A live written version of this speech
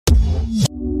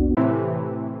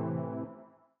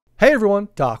Hey everyone,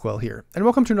 Dockwell here, and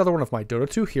welcome to another one of my Dota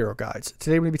 2 hero guides.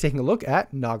 Today we're going to be taking a look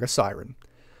at Naga Siren.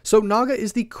 So Naga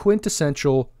is the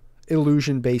quintessential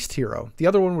illusion-based hero. The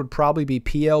other one would probably be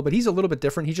PL, but he's a little bit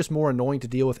different. He's just more annoying to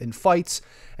deal with in fights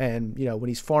and, when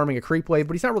he's farming a creep wave,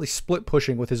 but he's not really split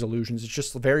pushing with his illusions. It's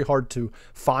just very hard to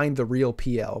find the real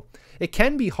PL. It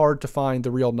can be hard to find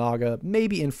the real Naga,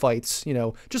 maybe in fights,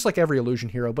 just like every illusion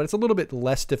hero, but it's a little bit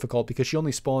less difficult because she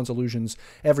only spawns illusions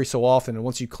every so often, and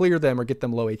once you clear them or get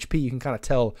them low HP, you can kind of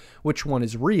tell which one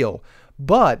is real.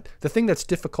 But the thing that's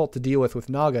difficult to deal with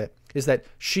Naga is that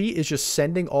she is just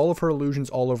sending all of her illusions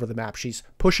all over the map. She's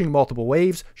pushing multiple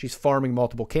waves, she's farming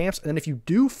multiple camps, and then if you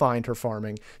do find her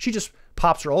farming, she just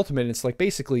pops her ultimate, and it's like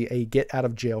basically a get out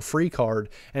of jail free card,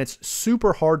 and it's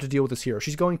super hard to deal with this hero.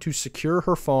 She's going to secure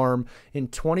her farm in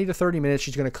 20 to 30 minutes.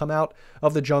 She's going to come out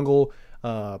of the jungle,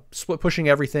 split pushing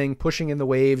everything, pushing in the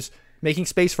waves, making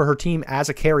space for her team as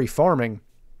a carry farming.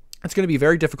 It's going to be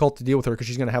very difficult to deal with her because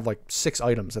she's going to have like 6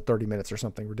 items at 30 minutes or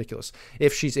something ridiculous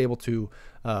if she's able to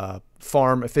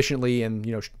farm efficiently and,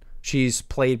 she's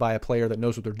played by a player that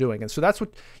knows what they're doing. And so that's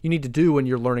what you need to do when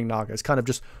you're learning Naga, is kind of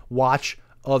just watch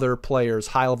other players,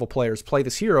 high-level players, play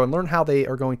this hero and learn how they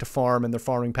are going to farm and their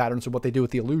farming patterns and what they do with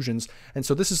the illusions. And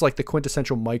so this is like the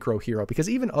quintessential micro hero, because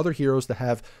even other heroes that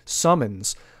have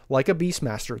summons, like a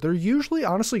Beastmaster, they're usually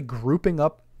honestly grouping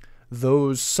up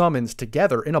those summons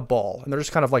together in a ball, and they're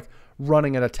just kind of like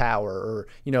running at a tower, or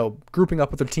grouping up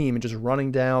with their team and just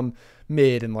running down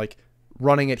mid and like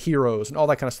running at heroes and all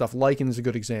that kind of stuff. Lycan is a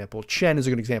good example. Chen is a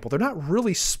good example. They're not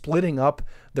really splitting up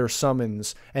their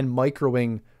summons and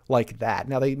microing like that.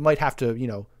 Now they might have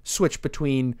to switch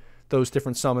between those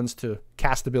different summons to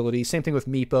cast abilities. Same thing with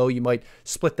Meepo. You might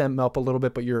split them up a little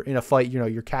bit, but you're in a fight,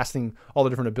 you're casting all the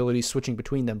different abilities, switching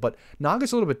between them. But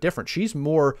Naga's a little bit different. She's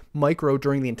more micro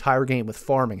during the entire game with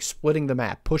farming, splitting the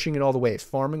map, pushing in all the waves,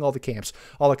 farming all the camps,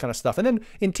 all that kind of stuff. And then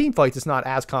in team fights, it's not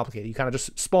as complicated. You kind of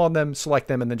just spawn them, select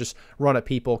them, and then just run at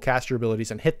people, cast your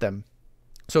abilities, and hit them.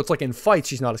 So it's like in fights,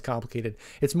 she's not as complicated.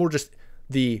 It's more just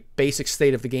the basic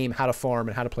state of the game, how to farm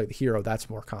and how to play the hero. That's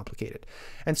more complicated.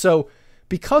 And so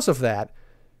because of that,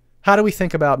 how do we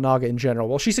think about Naga in general?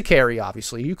 Well, she's a carry,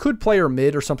 obviously. You could play her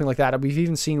mid or something like that. We've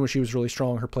even seen when she was really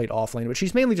strong, her played offlane, but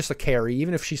she's mainly just a carry.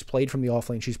 Even if she's played from the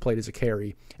offlane, she's played as a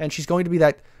carry. And she's going to be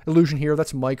that illusion hero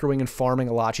that's microing and farming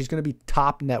a lot. She's going to be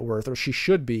top net worth, or she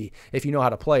should be, if you know how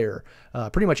to play her,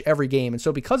 pretty much every game. And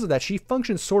so because of that, she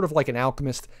functions sort of like an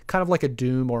alchemist, kind of like a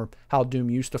Doom, or how Doom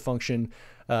used to function,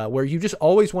 where you just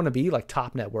always want to be like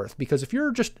top net worth. Because if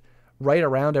you're just right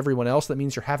around everyone else, that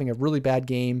means you're having a really bad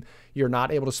game, you're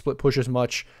not able to split push as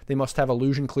much, they must have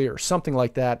illusion clear or something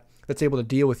like that that's able to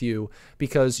deal with you,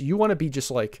 because you want to be just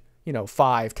like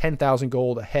 5,000-10,000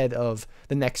 gold ahead of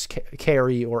the next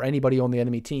carry or anybody on the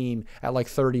enemy team at like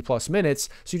 30 plus minutes.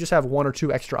 So you just have 1 or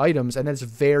 2 extra items, and then it's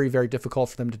very, very difficult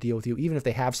for them to deal with you, even if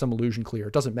they have some illusion clear.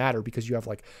 It doesn't matter, because you have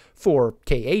like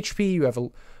 4k HP, you have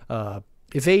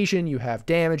evasion, you have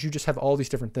damage, you just have all these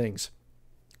different things.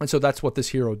 And so that's what this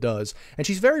hero does. And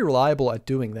she's very reliable at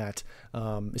doing that,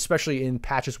 especially in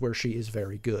patches where she is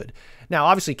very good. Now,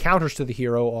 obviously, counters to the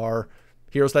hero are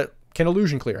heroes that can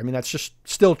illusion clear. I mean, that's just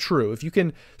still true. If you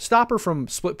can stop her from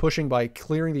split pushing by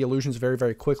clearing the illusions very,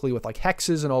 very quickly with like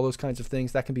hexes and all those kinds of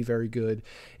things, that can be very good.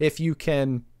 If you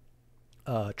can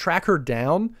track her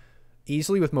down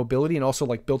easily with mobility and also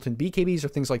like built-in BKBs or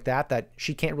things like that, that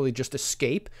she can't really just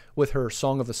escape with her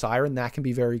Song of the Siren, that can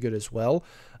be very good as well.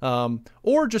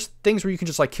 Or just things where you can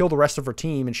just like kill the rest of her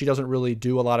team and she doesn't really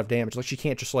do a lot of damage. Like she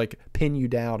can't just like pin you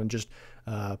down and just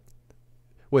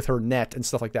with her net and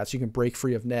stuff like that. So you can break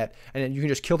free of net and then you can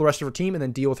just kill the rest of her team and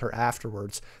then deal with her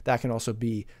afterwards. That can also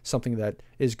be something that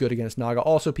is good against Naga.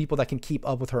 Also, people that can keep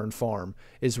up with her and farm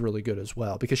is really good as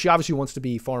well, because she obviously wants to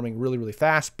be farming really, really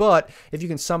fast. But if you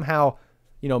can somehow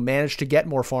manage to get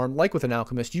more farm, like with an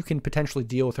alchemist, you can potentially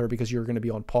deal with her because you're going to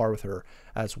be on par with her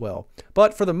as well.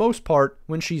 But for the most part,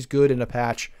 when she's good in a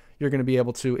patch, you're going to be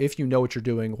able to, if you know what you're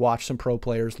doing, watch some pro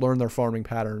players, learn their farming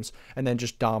patterns, and then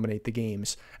just dominate the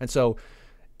games. And so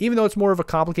even though it's more of a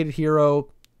complicated hero,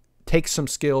 takes some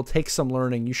skill, takes some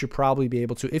learning, you should probably be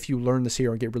able to, if you learn this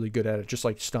hero and get really good at it, just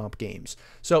like stomp games.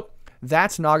 So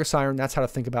that's Naga Siren. That's how to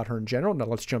think about her in general. Now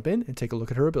let's jump in and take a look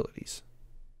at her abilities.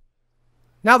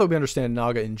 Now that we understand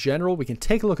Naga in general, we can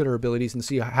take a look at her abilities and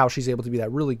see how she's able to be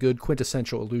that really good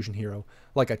quintessential illusion hero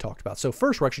like I talked about. So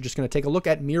first, we're actually just going to take a look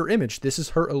at Mirror Image. This is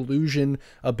her illusion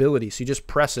ability. So you just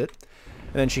press it,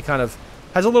 and then she kind of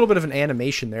has a little bit of an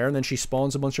animation there, and then she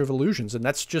spawns a bunch of illusions, and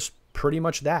that's just pretty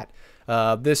much that.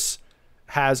 This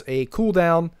has a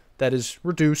cooldown that is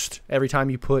reduced every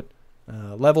time you put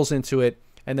levels into it,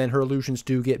 and then her illusions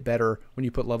do get better when you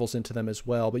put levels into them as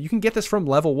well. But you can get this from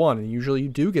level 1, and usually you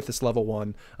do get this level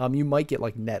 1. You might get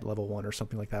like net level 1 or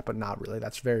something like that, but not really.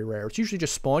 That's very rare. It's usually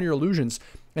just spawn your illusions,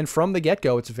 and from the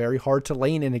get-go, it's very hard to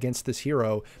lane in against this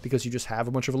hero because you just have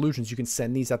a bunch of illusions. You can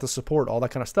send these at the support, all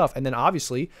that kind of stuff. And then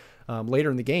obviously,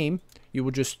 later in the game, you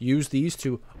will just use these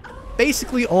to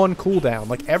basically on cooldown.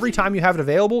 Like every time you have it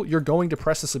available, you're going to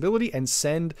press this ability and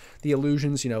send the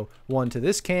illusions, you know, one to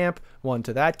this camp, one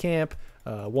to that camp,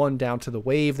 one down to the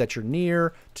wave that you're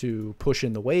near to push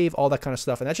in the wave, all that kind of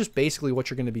stuff. And that's just basically what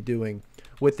you're going to be doing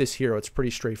with this hero. It's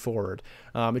pretty straightforward.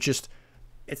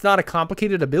 It's not a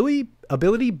complicated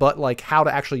ability, but like how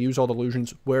to actually use all the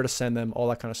illusions, where to send them, all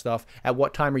that kind of stuff. At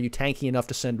what time are you tanky enough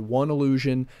to send one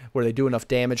illusion where they do enough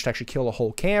damage to actually kill a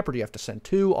whole camp, or do you have to send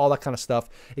two, all that kind of stuff.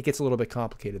 It gets a little bit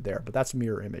complicated there, but that's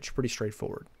mirror image, pretty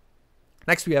straightforward.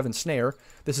 Next we have Ensnare.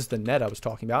 This is the net I was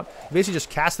talking about. You basically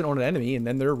just cast it on an enemy and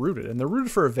then they're rooted. And they're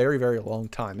rooted for a very, very long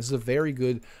time. This is a very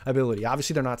good ability.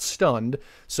 Obviously they're not stunned,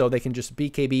 so they can just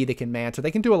BKB, they can manta,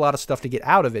 they can do a lot of stuff to get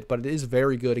out of it, but it is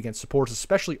very good against supports,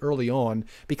 especially early on.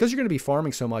 Because you're going to be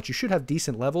farming so much, you should have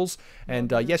decent levels.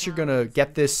 And yes, you're going to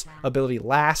get this ability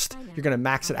last. You're going to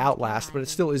max it out last, but it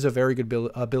still is a very good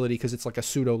ability because it's like a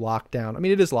pseudo lockdown. I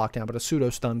mean, it is lockdown, but a pseudo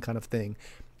stun kind of thing.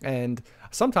 And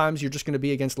sometimes you're just going to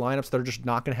be against lineups that are just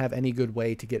not going to have any good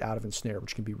way to get out of Ensnare,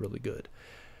 which can be really good.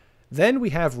 Then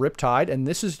we have Riptide, and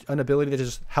this is an ability that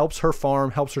just helps her farm,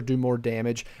 helps her do more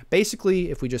damage. Basically,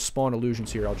 if we just spawn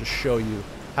illusions here, I'll just show you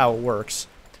how it works.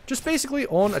 Just basically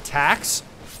on attacks,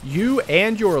 you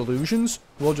and your illusions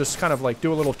will just kind of like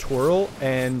do a little twirl,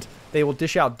 and they will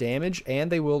dish out damage,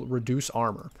 and they will reduce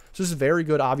armor. So this is very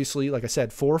good, obviously, like I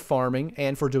said, for farming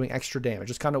and for doing extra damage.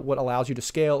 It's kind of what allows you to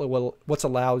scale.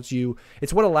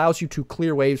 It's what allows you to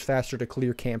clear waves faster, to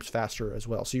clear camps faster as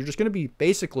well. So you're just going to be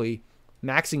basically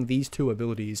maxing these two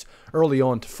abilities early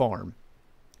on to farm,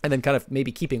 and then kind of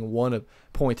maybe keeping 1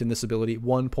 point in this ability,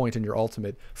 1 point in your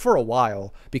ultimate for a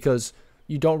while, because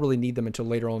you don't really need them until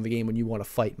later on in the game when you want to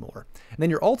fight more. And then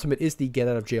your ultimate is the get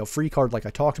out of jail free card, like I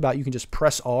talked about. You can just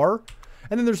press R,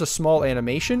 and then there's a small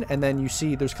animation, and then you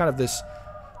see there's kind of this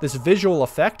visual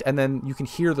effect, and then you can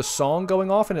hear the song going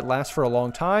off, and it lasts for a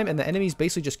long time, and the enemies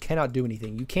basically just cannot do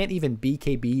anything. You can't even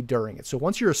BKB during it. So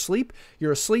once you're asleep,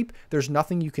 there's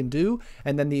nothing you can do,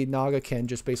 and then the Naga can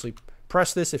just basically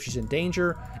press this if she's in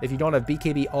danger. If you don't have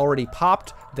BKB already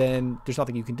popped, then there's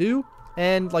nothing you can do,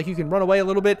 and like you can run away a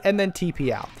little bit and then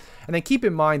TP out. And then keep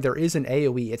in mind there is an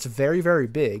AoE. It's very, very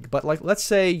big, but like let's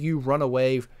say you run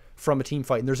away from a team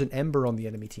fight and there's an Ember on the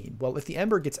enemy team. Well, if the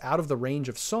Ember gets out of the range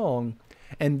of Song,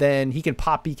 and then he can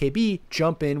pop BKB,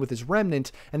 jump in with his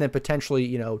Remnant, and then potentially,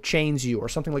 you know, chains you or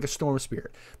something like a Storm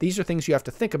Spirit. These are things you have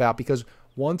to think about, because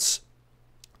once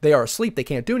they are asleep, they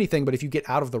can't do anything, but if you get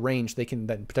out of the range, they can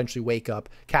then potentially wake up,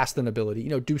 cast an ability, you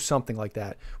know, do something like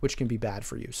that, which can be bad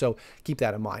for you. So keep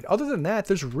that in mind. Other than that,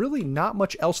 there's really not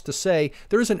much else to say.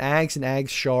 There is an Ags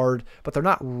Shard, but they're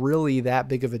not really that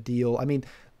big of a deal. I mean,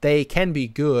 they can be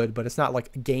good, but it's not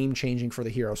like game-changing for the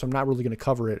hero, so I'm not really going to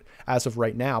cover it as of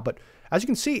right now. But as you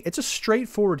can see, it's a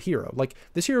straightforward hero. Like,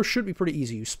 this hero should be pretty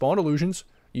easy. You spawn illusions,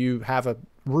 you have a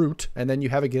root, and then you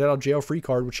have a get out of jail free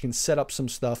card, which can set up some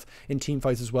stuff in team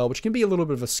fights as well, which can be a little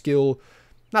bit of a skill,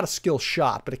 not a skill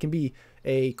shot, but it can be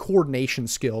a coordination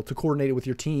skill to coordinate it with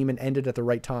your team and end it at the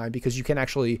right time, because you can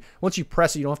actually, once you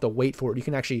press it, you don't have to wait for it. You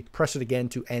can actually press it again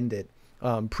to end it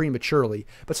prematurely.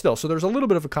 But still, so there's a little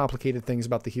bit of a complicated things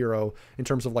about the hero in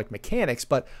terms of like mechanics,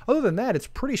 but other than that, it's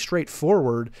pretty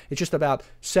straightforward. It's just about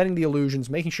setting the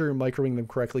illusions, making sure you're microing them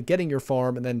correctly, getting your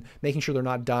farm, and then making sure they're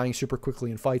not dying super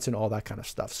quickly in fights and all that kind of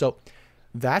stuff. So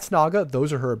that's Naga.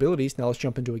 Those are her abilities. Now let's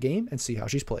jump into a game and see how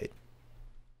she's played.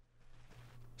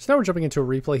 So now we're jumping into a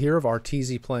replay here of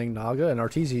Arteezy playing Naga, and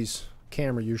Arteezy's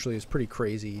camera usually is pretty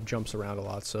crazy. He jumps around a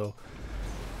lot, so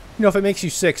you know, if it makes you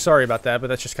sick, sorry about that, but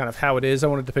that's just kind of how it is. I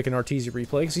wanted to pick an Arteezy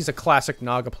replay because he's a classic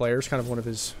Naga player. It's kind of one of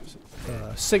his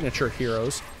signature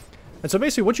heroes. And so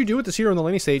basically what you do with this hero in the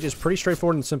laning stage is pretty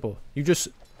straightforward and simple. You just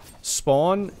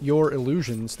spawn your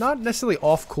illusions, not necessarily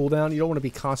off cooldown. You don't want to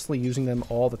be constantly using them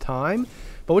all the time.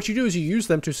 But what you do is you use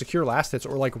them to secure last hits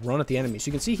or like run at the enemy. So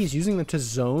you can see he's using them to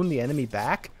zone the enemy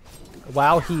back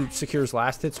while he secures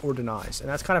last hits or denies. And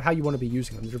that's kind of how you want to be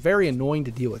using them. They're very annoying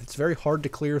to deal with. It's very hard to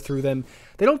clear through them.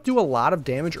 They don't do a lot of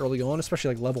damage early on,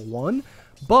 especially like level 1,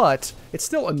 but it's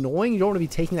still annoying. You don't want to be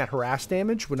taking that harass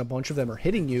damage when a bunch of them are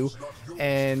hitting you,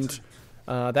 and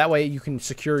that way you can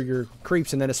secure your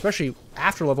creeps. And then especially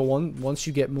after level 1, once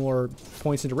you get more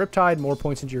points into Riptide, more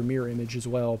points into your mirror image as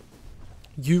well,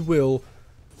 you will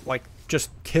like just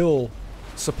kill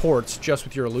supports just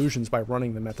with your illusions by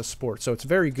running them at the support. So it's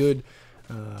very good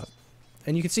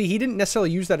And you can see he didn't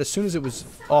necessarily use that as soon as it was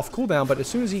off cooldown, but as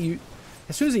soon as he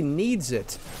needs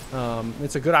it,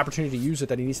 it's a good opportunity to use it,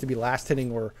 that he needs to be last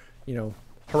hitting or, you know,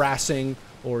 harassing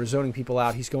or zoning people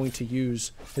out. He's going to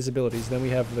use his abilities. Then we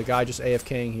have the guy just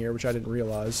AFKing here, which I didn't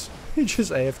realize. He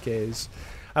just AFKs.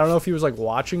 I don't know if he was like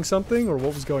watching something or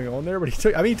what was going on there, but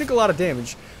he took a lot of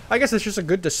damage. I guess it's just a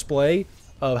good display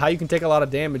of how you can take a lot of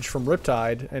damage from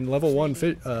Riptide and level 1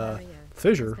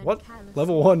 Fissure. What?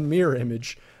 Level 1 Mirror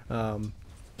Image.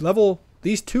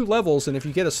 These 2 levels, and if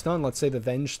you get a stun, let's say the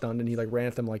Venge stun, and he like ran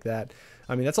at them like that,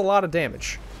 I mean, that's a lot of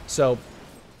damage. So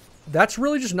that's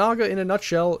really just Naga in a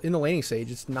nutshell in the laning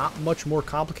stage. It's not much more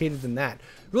complicated than that.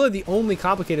 Really, the only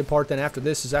complicated part then after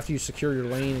this is after you secure your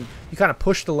lane, and you kind of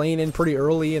push the lane in pretty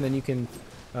early, and then you can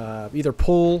either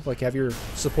pull, like have your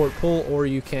support pull, or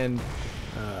you can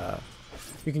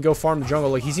go farm the jungle.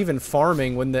 Like, he's even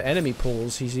farming when the enemy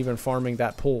pulls, he's even farming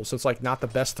that pull. So it's like not the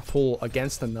best to pull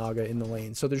against the Naga in the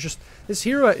lane. So there's just, this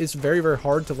hero is very, very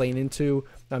hard to lane into.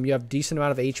 You have decent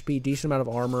amount of HP, decent amount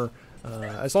of armor.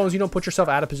 As long as you don't put yourself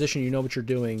out of position, you know what you're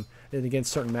doing. And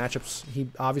against certain matchups, he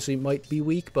obviously might be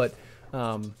weak, but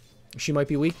she might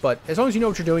be weak. But as long as you know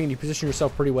what you're doing and you position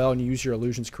yourself pretty well and you use your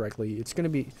illusions correctly, it's going to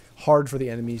be hard for the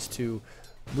enemies to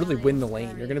really win the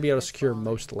lane. You're going to be able to secure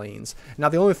most lanes. Now,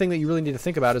 the only thing that you really need to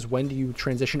think about is when do you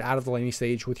transition out of the laning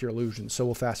stage with your illusions. So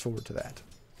we'll fast forward to that.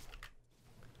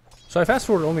 So I fast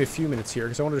forwarded only a few minutes here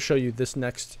because I wanted to show you this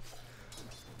next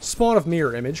spawn of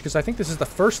Mirror Image, because I think this is the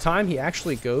first time he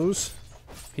actually goes.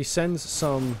 He sends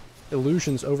some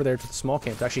illusions over there to the small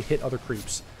camp to actually hit other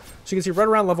creeps. So you can see right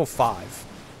around level 5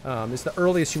 is the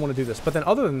earliest you want to do this. But then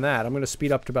other than that, I'm going to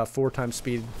speed up to about 4 times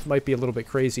speed. Might be a little bit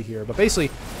crazy here. But basically,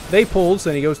 they pulls,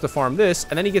 then he goes to farm this,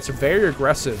 and then he gets very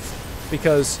aggressive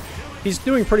because he's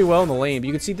doing pretty well in the lane. But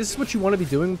you can see this is what you want to be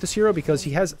doing with this hero, because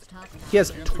he has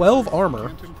 12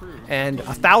 armor and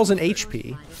 1,000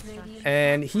 HP.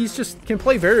 And he's just can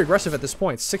play very aggressive at this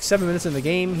point. 6-7 minutes in the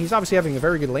game. He's obviously having a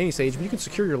very good laning stage, but you can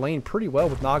secure your lane pretty well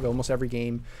with Naga almost every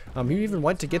game. He even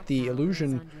went to get the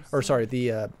illusion, or sorry,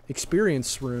 the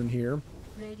experience rune here.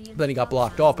 Then he got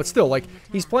blocked off. But still, like,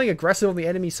 he's playing aggressive on the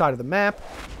enemy side of the map.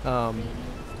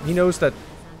 He knows that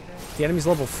the enemy's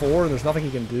level 4 and there's nothing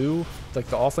he can do. Like,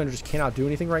 the offlaner just cannot do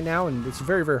anything right now, and it's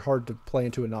very, very hard to play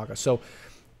into a Naga. So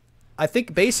I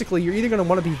think basically you're either going to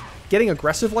want to be getting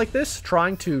aggressive like this,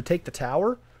 trying to take the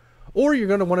tower, or you're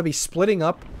going to want to be splitting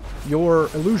up your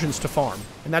illusions to farm.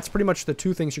 And that's pretty much the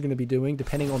 2 things you're going to be doing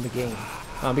depending on the game.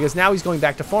 Because now he's going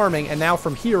back to farming, and now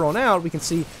from here on out we can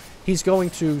see he's going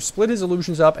to split his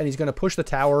illusions up and he's going to push the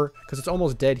tower because it's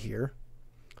almost dead here.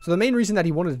 So the main reason that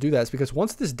he wanted to do that is because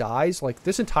once this dies, like,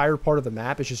 this entire part of the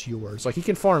map is just yours. Like, he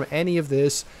can farm any of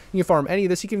this. He can farm any of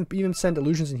this. He can even send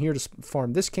illusions in here to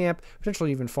farm this camp, potentially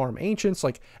even farm ancients.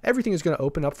 Like, everything is going to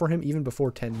open up for him even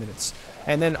before 10 minutes.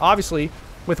 And then, obviously,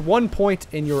 with 1 point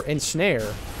in your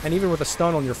ensnare, and even with a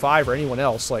stun on your 5 or anyone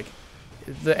else, like,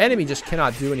 the enemy just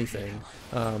cannot do anything.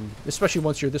 Especially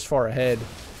once you're this far ahead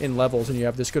in levels and you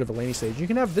have this good of a laning stage. You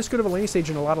can have this good of a laning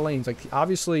stage in a lot of lanes. Like,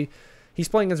 obviously, he's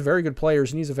playing against very good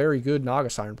players, and he's a very good Naga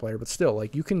Siren player, but still,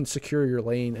 like, you can secure your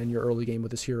lane and your early game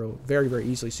with this hero very, very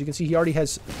easily. So you can see he already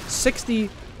has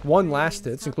 61 last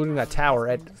hits, including that tower,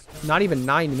 at not even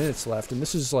 9 minutes left, and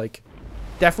this is, like,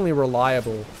 definitely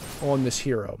reliable on this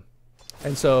hero.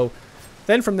 And so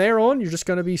then from there on, you're just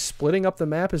going to be splitting up the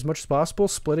map as much as possible,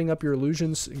 splitting up your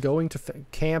illusions, going to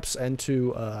camps and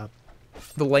to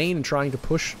the lane, and trying to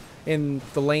push in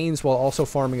the lanes while also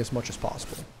farming as much as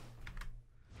possible.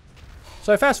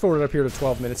 So I fast forwarded up here to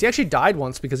 12 minutes. He actually died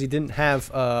once because he didn't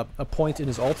have a point in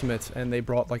his ultimate, and they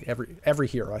brought like every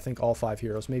hero, I think all 5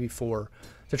 heroes, maybe 4,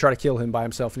 to try to kill him by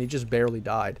himself, and he just barely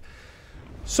died.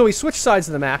 So he switched sides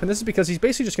of the map, and this is because he's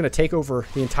basically just going to take over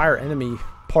the entire enemy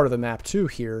part of the map too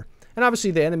here. And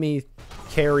obviously the enemy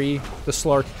carry, the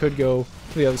Slark, could go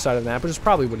to the other side of the map, which is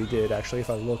probably what he did actually. If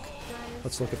I look,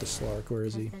 let's look at the Slark. Where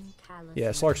is he? Yeah,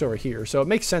 Slark's over here. So it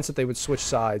makes sense that they would switch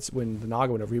sides when the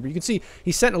Naga went over here. But you can see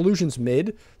he sent illusions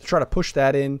mid to try to push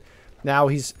that in. Now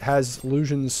he has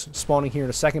illusions spawning here in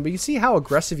a second. But you can see how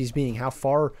aggressive he's being, how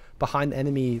far behind the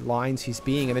enemy lines he's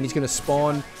being. And then he's going to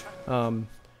spawn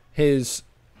his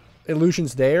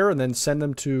illusions there and then send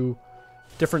them to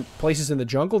different places in the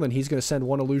jungle. Then he's going to send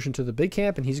 1 illusion to the big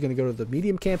camp, and he's going to go to the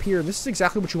medium camp here. And this is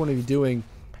exactly what you want to be doing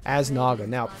as Naga.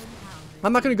 Now,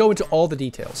 I'm not going to go into all the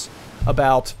details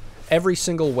about every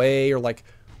single way or like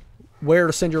where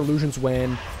to send your illusions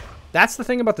when. That's the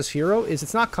thing about this hero, is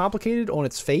it's not complicated on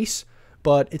its face,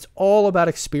 but it's all about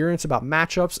experience, about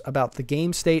matchups, about the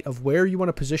game state of where you want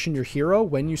to position your hero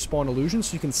when you spawn illusions,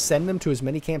 so you can send them to as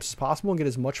many camps as possible and get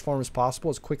as much farm as possible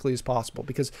as quickly as possible.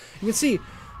 Because you can see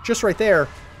just right there,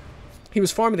 he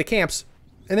was farming the camps,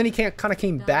 and then he kind of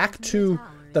came back to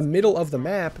the middle of the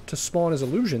map to spawn his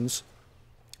illusions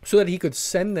so that he could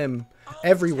send them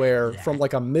everywhere from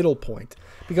like a middle point.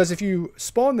 Because if you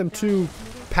spawn them too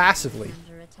passively,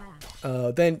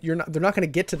 then they're not going to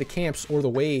get to the camps or the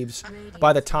waves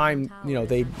by the time, you know,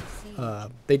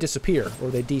 they disappear or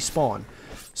they despawn.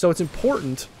 So it's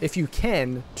important, if you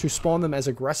can, to spawn them as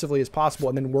aggressively as possible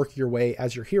and then work your way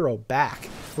as your hero back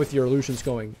with your illusions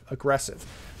going aggressive.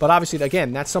 But obviously,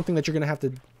 again, that's something that you're going to have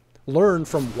to learn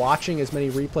from watching as many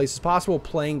replays as possible,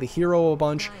 playing the hero a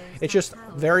bunch. It's just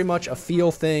very much a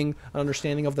feel thing, an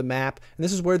understanding of the map. And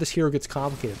this is where this hero gets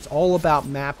complicated. It's all about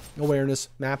map awareness,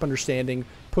 map understanding,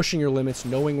 pushing your limits,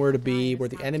 knowing where to be, where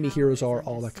the enemy heroes are,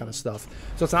 all that kind of stuff.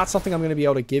 So it's not something I'm going to be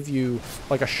able to give you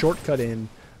like a shortcut in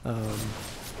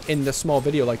this small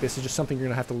video like this. Is just something you're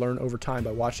going to have to learn over time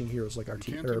by watching heroes like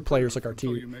players like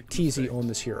TZ on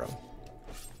this hero.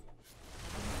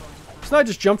 So now I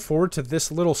just jumped forward to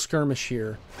this little skirmish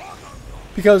here,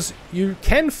 because you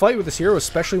can fight with this hero,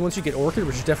 especially once you get Orchid,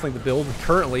 which is definitely the build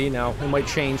currently. Now, it might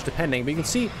change depending, but you can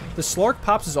see the Slark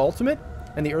pops his ultimate,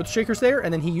 and the Earthshaker's there,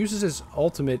 and then he uses his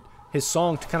ultimate, his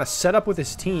song, to kind of set up with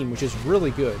his team, which is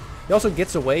really good. He also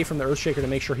gets away from the Earthshaker to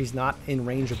make sure he's not in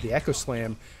range of the Echo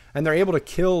Slam, and they're able to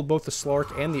kill both the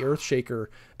Slark and the Earthshaker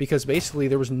because basically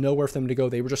there was nowhere for them to go.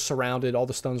 They were just surrounded, all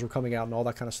the stuns were coming out and all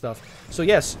that kind of stuff. So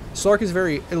yes, Slark is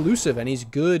very elusive, and he's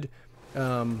good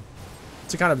to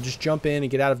kind of just jump in and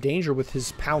get out of danger with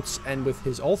his pounce and with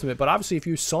his ultimate. But obviously if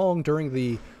you song during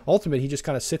the ultimate, he just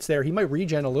kind of sits there. He might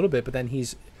regen a little bit, but then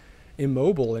he's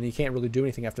immobile and he can't really do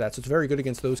anything after that. So it's very good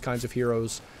against those kinds of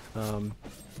heroes.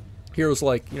 Heroes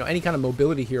like, you know, any kind of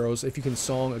mobility heroes, if you can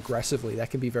song aggressively, that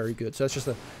can be very good. So that's just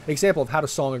an example of how to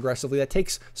song aggressively. That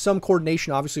takes some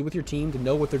coordination, obviously, with your team to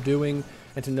know what they're doing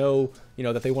and to know, you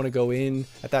know, that they want to go in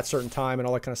at that certain time and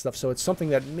all that kind of stuff. So it's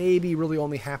something that maybe really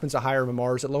only happens at higher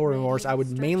MMRs. At lower MMRs, I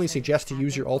would mainly suggest to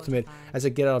use your ultimate as a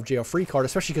get out of jail free card,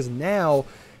 especially because now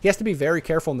he has to be very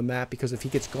careful on the map, because if he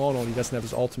gets gone on, he doesn't have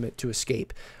his ultimate to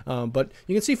escape. But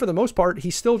you can see for the most part,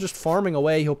 he's still just farming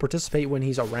away. He'll participate when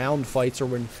he's around fights or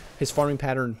when his farming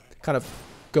pattern kind of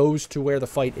goes to where the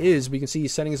fight is. We can see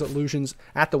he's sending his illusions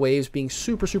at the waves, being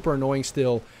super, super annoying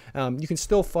still. You can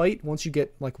still fight once you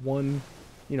get like one,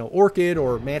 you know, Orchid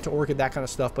or Manta Orchid, that kind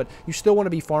of stuff, but you still want to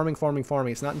be farming.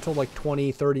 It's not until like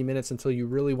 20, 30 minutes until you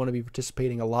really want to be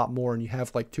participating a lot more and you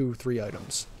have like 2 or 3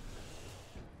 items.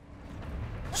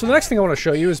 So the next thing I want to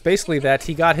show you is basically that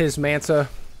he got his Manta.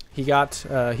 He has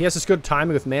this good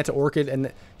timing with Manta Orchid, and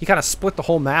he kind of split the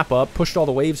whole map up, pushed all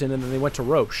the waves in, and then they went to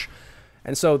Roche.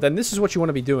 And so then this is what you want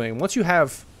to be doing. Once you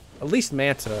have at least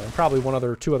Manta, and probably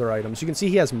 2 other items, you can see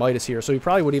he has Midas here, so he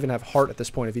probably would even have Heart at this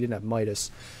point if he didn't have Midas.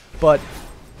 But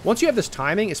once you have this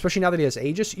timing, especially now that he has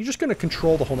Aegis, you're just going to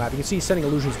control the whole map. You can see he's sending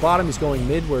illusions bottom, he's going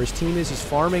mid where his team is, he's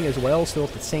farming as well, still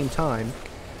at the same time.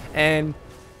 And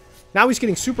now he's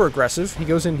getting super aggressive. He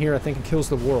goes in here, I think, and kills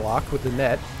the Warlock with the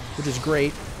net, which is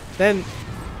great. Then,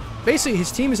 basically,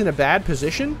 his team is in a bad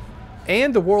position,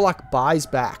 and the Warlock buys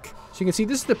back. So you can see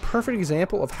this is the perfect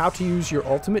example of how to use your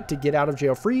ultimate to get out of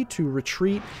jail free, to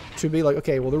retreat, to be like,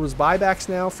 okay, well, there was buybacks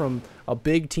now from a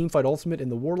big teamfight ultimate in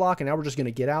the Warlock, and now we're just going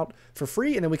to get out for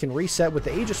free, and then we can reset with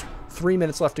the Aegis, 3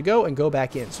 minutes left to go, and go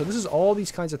back in. So this is all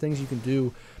these kinds of things you can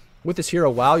do with this hero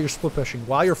while you're split pushing,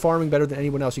 while you're farming better than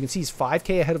anyone else. You can see he's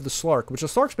 5k ahead of the Slark, which the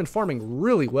Slark's been farming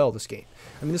really well this game.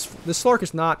 I mean, this Slark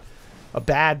is not a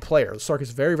bad player. The Slark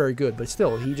is very, very good, but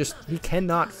still, he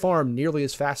cannot farm nearly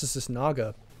as fast as this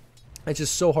Naga. It's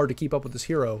just so hard to keep up with this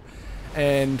hero.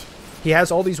 And he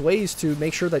has all these ways to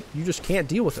make sure that you just can't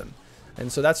deal with him.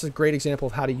 And so that's a great example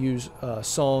of how to use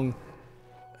Song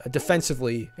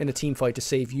defensively in a team fight to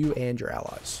save you and your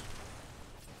allies.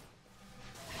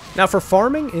 Now for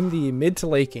farming in the mid to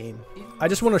late game, I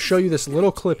just want to show you this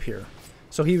little clip here.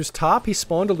 So he was top, he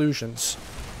spawned illusions,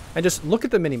 and just look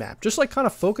at the minimap. Just like kind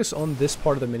of focus on this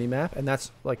part of the minimap, and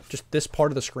that's like just this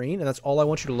part of the screen, and that's all I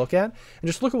want you to look at. And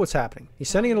just look at what's happening. He's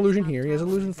sending an illusion here, he has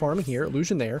illusion farming here,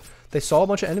 illusion there. They saw a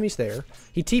bunch of enemies there.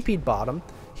 He TP'd bottom,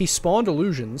 he spawned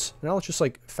illusions. Now let's just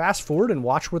like fast forward and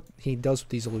watch what he does with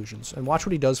these illusions, and watch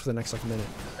what he does for the next like minute.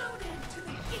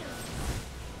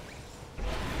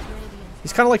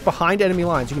 He's kind of like behind enemy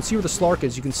lines. You can see where the Slark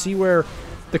is. You can see where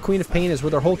the Queen of Pain is, where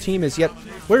their whole team is. Yet,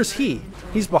 where's he?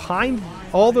 He's behind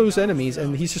all those enemies,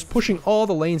 and he's just pushing all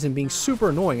the lanes and being super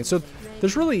annoying. And so,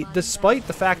 there's really, despite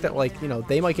the fact that, like, you know,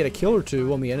 they might get a kill or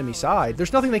 2 on the enemy side,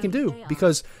 there's nothing they can do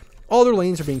because all their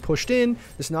lanes are being pushed in.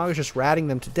 This Naga's just ratting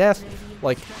them to death.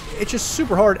 Like, it's just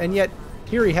super hard, and yet,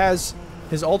 here he has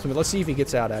his ultimate. Let's see if he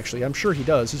gets out, actually. I'm sure he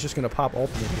does. He's just going to pop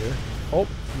ultimate here. Oh,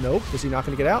 nope. Is he not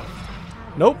going to get out?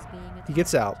 Nope. He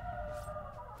gets out.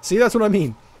 See, that's what I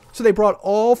mean. So they brought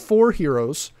all 4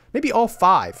 heroes, maybe all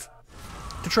 5,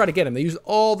 to try to get him. They used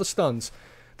all the stuns.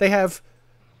 They have,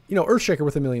 you know, Earthshaker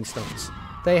with 1,000,000 stuns.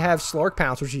 They have Slark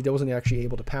Pounce, which he wasn't actually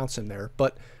able to pounce him there.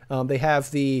 But they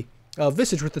have the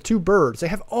Visage with the 2 birds. They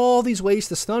have all these ways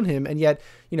to stun him, and yet,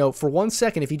 you know, for 1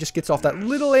 second, if he just gets off that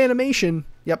little animation,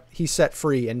 yep, he's set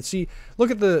free. And see,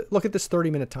 look at this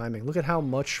 30-minute timing. Look at how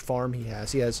much farm he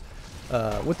has. He has,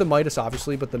 with the Midas,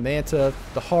 obviously, but the Manta,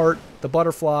 the Heart, the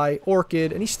Butterfly,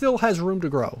 Orchid, and he still has room to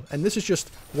grow. And this is just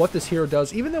what this hero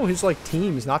does. Even though his, like,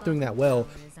 team is not doing that well,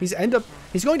 he's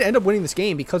going to end up winning this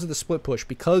game because of the split push,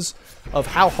 because of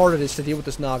how hard it is to deal with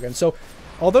this Naga. And so,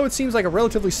 although it seems like a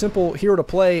relatively simple hero to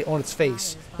play on its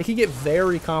face, it can get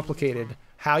very complicated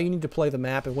how you need to play the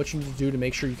map and what you need to do to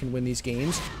make sure you can win these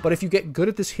games. But if you get good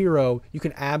at this hero, you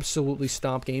can absolutely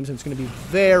stomp games, and it's going to be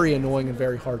very annoying and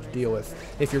very hard to deal with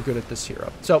if you're good at this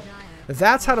hero. So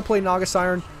that's how to play Naga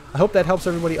Siren. I hope that helps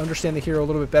everybody understand the hero a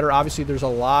little bit better. Obviously, there's a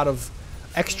lot of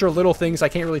extra little things I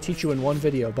can't really teach you in one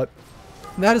video, but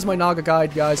that is my Naga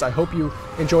guide, guys. I hope you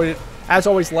enjoyed it. As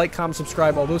always, like, comment,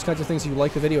 subscribe, all those kinds of things if you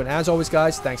like the video. And as always,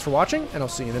 guys, thanks for watching, and I'll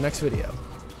see you in the next video.